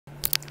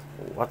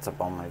What's up,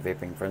 all my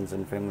vaping friends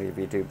and family of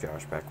YouTube?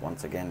 Josh back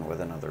once again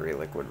with another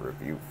e-liquid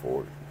review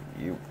for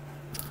you.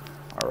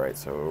 Alright,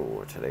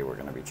 so today we're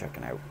going to be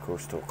checking out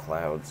Coastal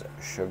Cloud's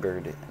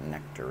Sugared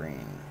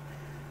Nectarine.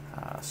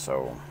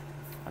 So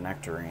a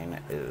nectarine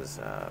is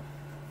a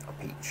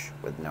peach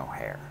with no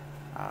hair.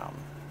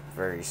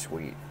 Very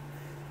sweet,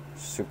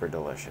 super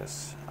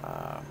delicious.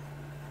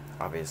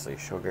 Obviously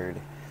sugared,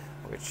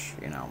 which,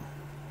 you know,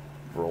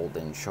 rolled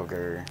in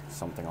sugar,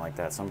 something like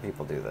that. Some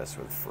people do this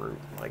with fruit,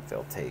 like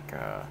they'll take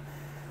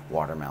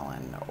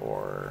watermelon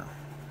or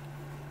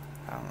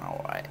I don't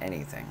know,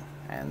 anything,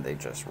 and they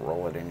just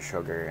roll it in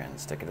sugar and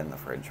stick it in the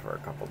fridge for a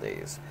couple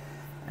days,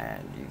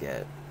 and you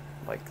get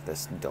like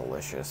this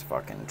delicious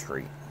fucking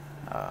treat.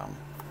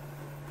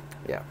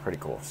 Yeah, pretty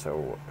cool.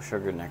 So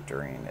sugared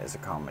nectarine is a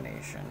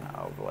combination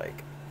of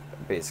like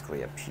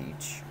basically a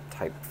peach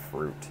type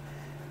fruit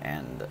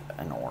and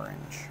an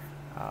orange.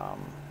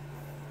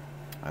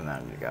 And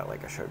then you got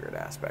like a sugared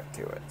aspect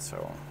to it.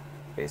 So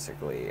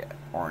basically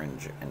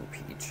orange and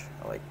peach,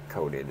 like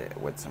coated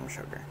with some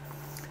sugar.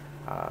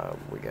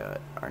 We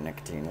got our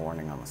nicotine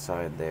warning on the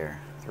side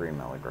there, 3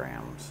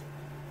 milligrams.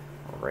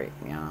 Right,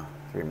 yeah,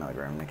 3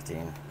 milligram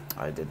nicotine.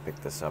 I did pick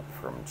this up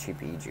from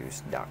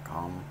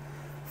cheapyjuice.com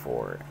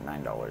for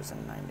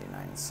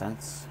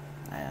 $9.99.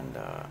 And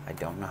I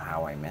don't know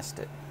how I missed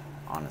it,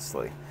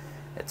 honestly.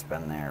 It's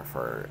been there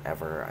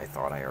forever. I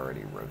thought I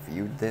already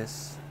reviewed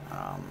this.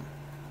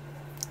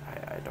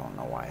 I don't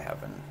know why I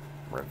haven't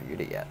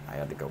reviewed it yet. I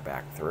had to go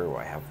back through.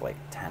 I have like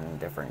 10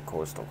 different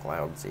Coastal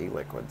Clouds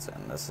e-liquids,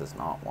 and this is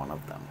not one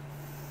of them.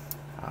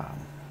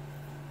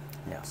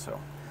 Yeah, so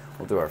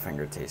we'll do our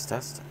finger taste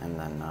test, and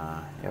then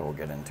yeah, we'll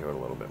get into it a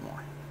little bit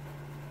more.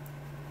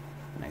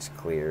 Nice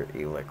clear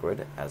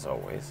e-liquid, as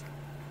always.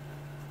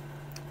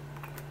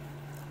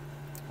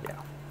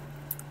 Yeah.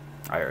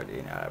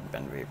 I've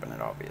been vaping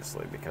it,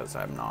 obviously, because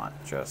I'm not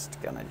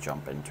just gonna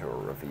jump into a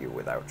review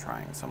without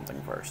trying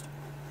something first.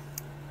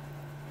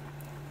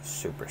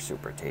 Super,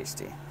 super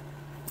tasty.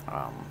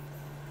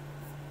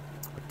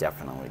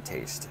 Definitely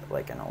taste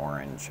like an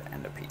orange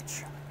and a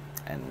peach,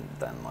 and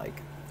then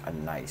like a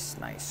nice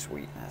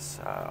sweetness,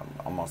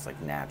 almost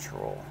like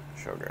natural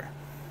sugar,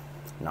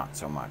 not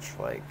so much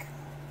like,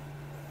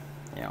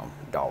 you know,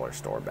 dollar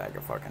store bag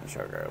of fucking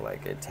sugar.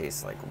 Like, it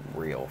tastes like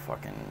real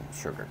fucking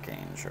sugar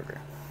cane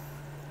sugar.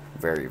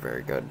 Very,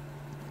 very good.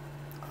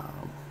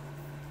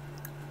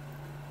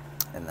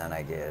 And then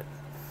I get,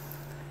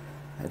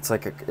 it's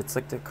like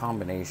the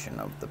combination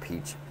of the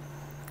peach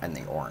and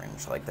the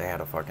orange. Like they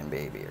had a fucking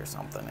baby or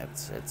something.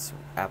 It's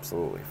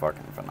absolutely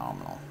fucking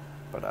phenomenal.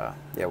 But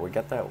yeah, we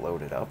got that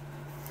loaded up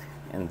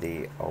in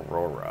the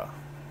Aurora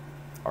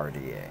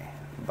RDA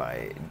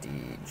by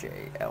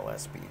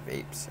DJLSB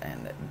Vapes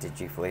and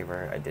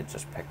DigiFlavor. I did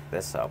just pick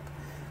this up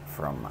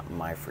from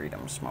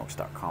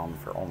myfreedomsmokes.com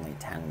for only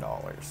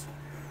 $10.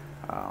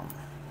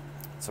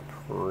 It's a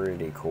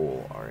pretty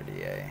cool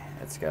RDA.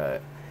 It's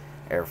got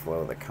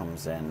airflow that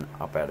comes in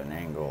up at an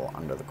angle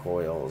under the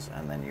coils,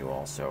 and then you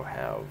also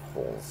have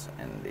holes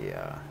in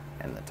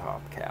the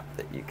top cap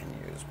that you can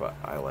use. But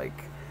I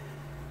like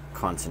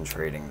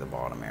concentrating the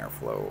bottom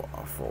airflow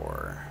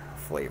for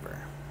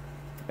flavor.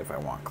 If I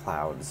want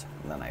clouds,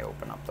 then I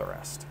open up the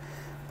rest.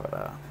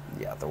 But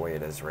yeah, the way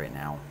it is right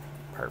now,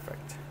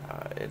 perfect.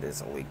 It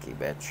is a leaky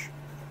bitch,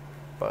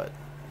 but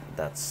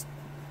that's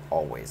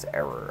always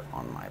error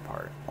on my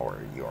part,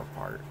 or your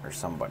part, or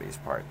somebody's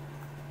part,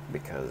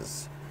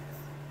 because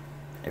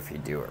if you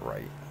do it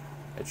right,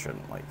 it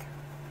shouldn't leak.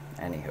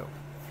 Anywho,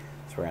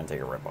 so we're gonna take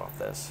a rip off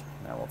this,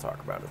 and then we'll talk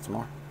about it some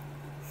more.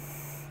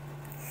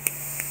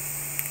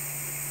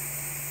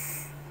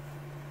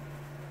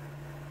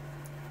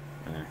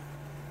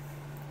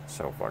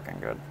 So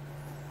fucking good.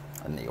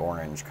 And the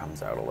orange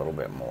comes out a little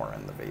bit more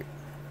in the vape.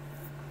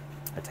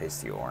 I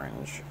taste the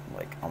orange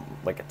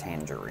like a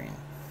tangerine.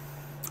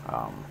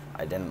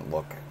 I didn't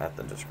look at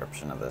the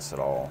description of this at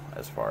all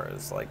as far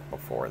as like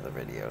before the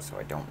video, so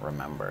I don't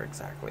remember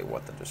exactly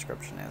what the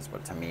description is,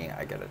 but to me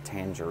I get a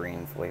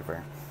tangerine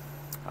flavor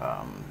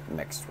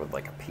mixed with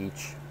like a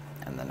peach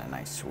and then a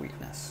nice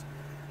sweetness.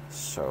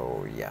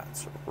 So yeah,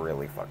 it's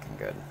really fucking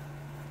good.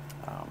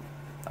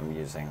 I'm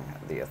using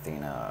the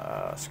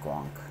Athena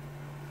Squonk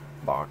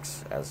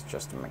box as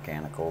just a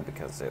mechanical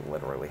because it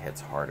literally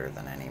hits harder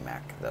than any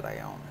mech that I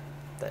own.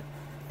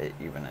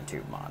 Even a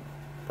tube mod,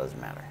 doesn't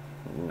matter.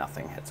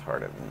 Nothing hits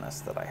harder than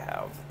this that I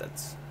have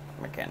that's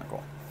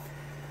mechanical.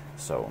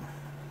 So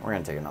we're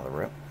going to take another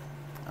rip,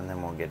 and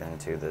then we'll get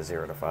into the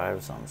 0 to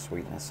 5s on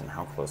sweetness and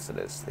how close it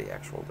is to the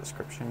actual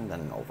description,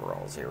 then an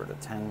overall 0 to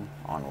 10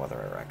 on whether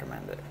I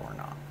recommend it or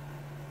not.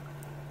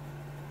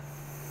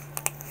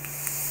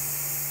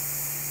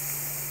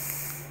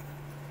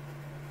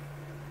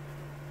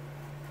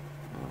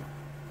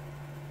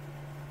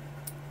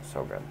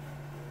 So good.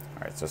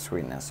 Alright, so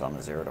sweetness on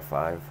the 0 to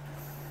 5.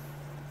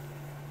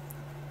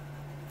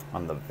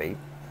 On the vape,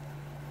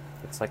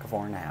 it's like a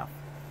 4.5.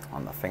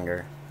 On the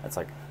finger, it's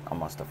like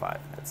almost a 5.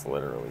 It's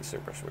literally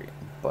super sweet.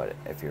 But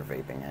if you're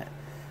vaping it,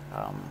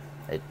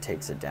 it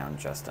takes it down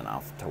just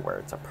enough to where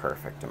it's a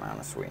perfect amount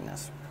of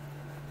sweetness.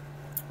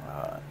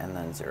 and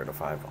then 0 to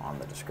 5 on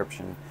the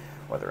description,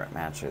 whether it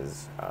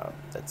matches.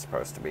 It's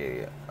supposed to be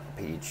a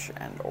peach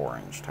and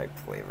orange type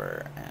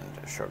flavor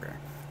and sugar,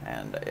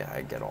 and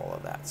I get all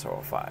of that, so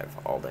a 5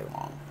 all day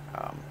long.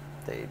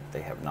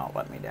 They have not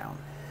let me down.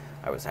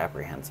 I was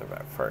apprehensive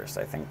at first.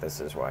 I think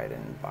this is why I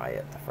didn't buy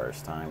it the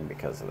first time,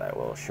 because of that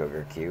little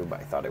sugar cube.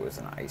 I thought it was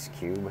an ice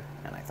cube,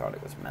 and I thought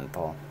it was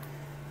menthol.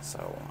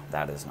 So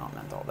that is not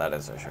menthol, that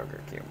is a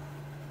sugar cube.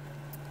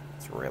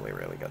 It's really,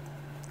 really good.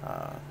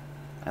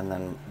 And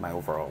then my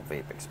overall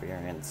vape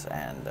experience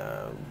and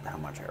how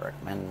much I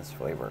recommend this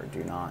flavor or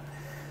do not.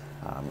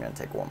 I'm going to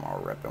take one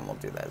more rip and we'll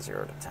do that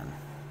 0 to 10.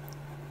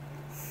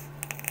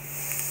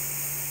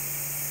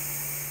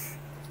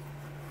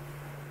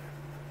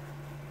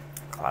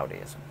 Cloudy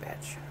as a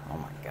bitch. Oh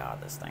my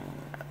god, this thing,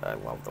 I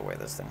love the way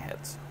this thing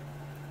hits.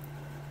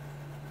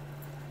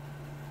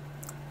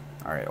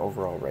 Alright,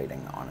 overall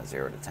rating on a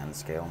 0 to 10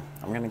 scale,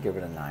 I'm going to give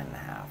it a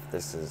 9.5.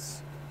 This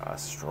is a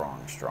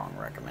strong, strong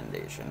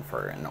recommendation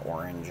for an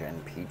orange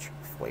and peach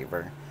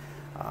flavor.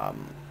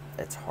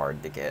 It's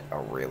hard to get a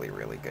really,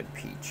 really good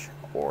peach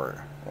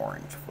or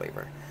orange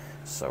flavor.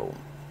 So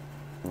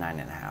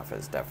 9.5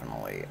 is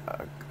definitely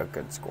a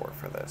good score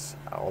for this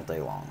all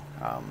day long.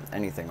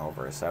 Anything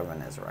over a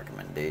 7 is a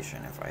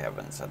recommendation, if I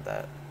haven't said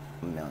that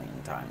a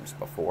million times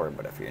before,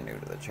 but if you're new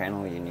to the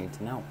channel, you need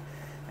to know.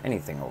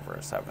 Anything over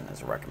a 7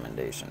 is a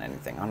recommendation.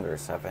 Anything under a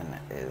 7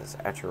 is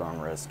at your own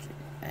risk,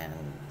 and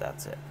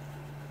that's it.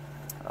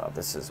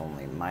 This is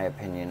only my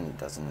opinion. It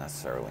doesn't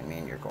necessarily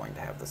mean you're going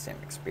to have the same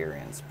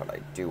experience, but I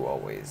do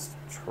always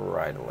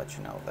try to let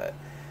you know that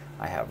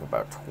I have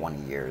about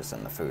 20 years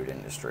in the food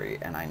industry,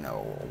 and I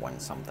know when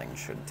something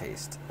should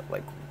taste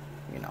like,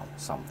 you know,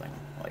 something.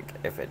 Like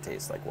if it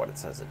tastes like what it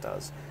says it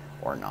does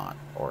or not,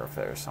 or if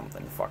there's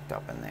something fucked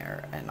up in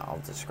there, and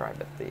I'll describe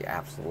it the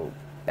absolute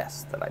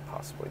best that I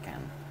possibly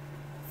can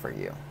for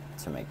you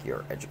to make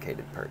your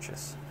educated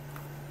purchase.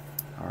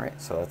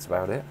 Alright, so that's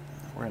about it.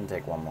 We're going to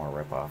take one more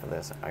rip off of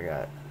this. I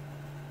got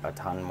a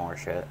ton more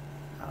shit.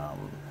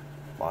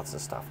 Lots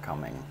of stuff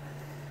coming.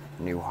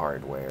 New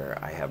hardware.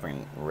 I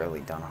haven't really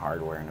done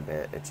hardware in a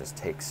bit. It just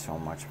takes so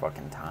much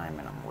fucking time,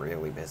 and I'm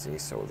really busy.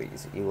 So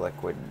these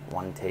e-liquid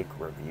one-take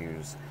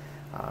reviews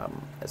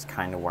is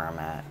kind of where I'm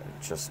at,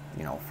 just,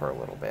 you know, for a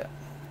little bit.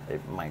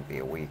 It might be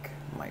a week,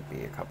 might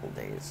be a couple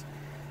days.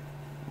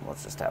 We'll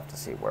just have to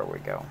see where we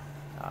go.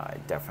 I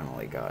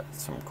definitely got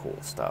some cool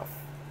stuff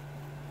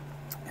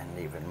and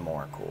even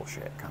more cool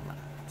shit coming.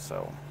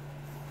 So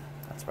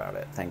that's about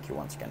it. Thank you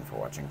once again for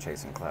watching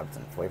Chasing Clouds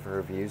and Flavor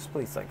Reviews.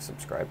 Please like,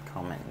 subscribe,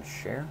 comment, and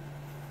share.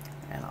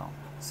 And I'll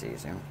see you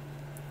soon.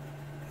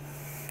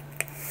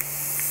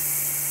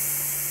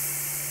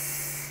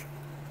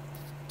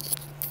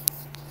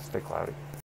 Stay cloudy.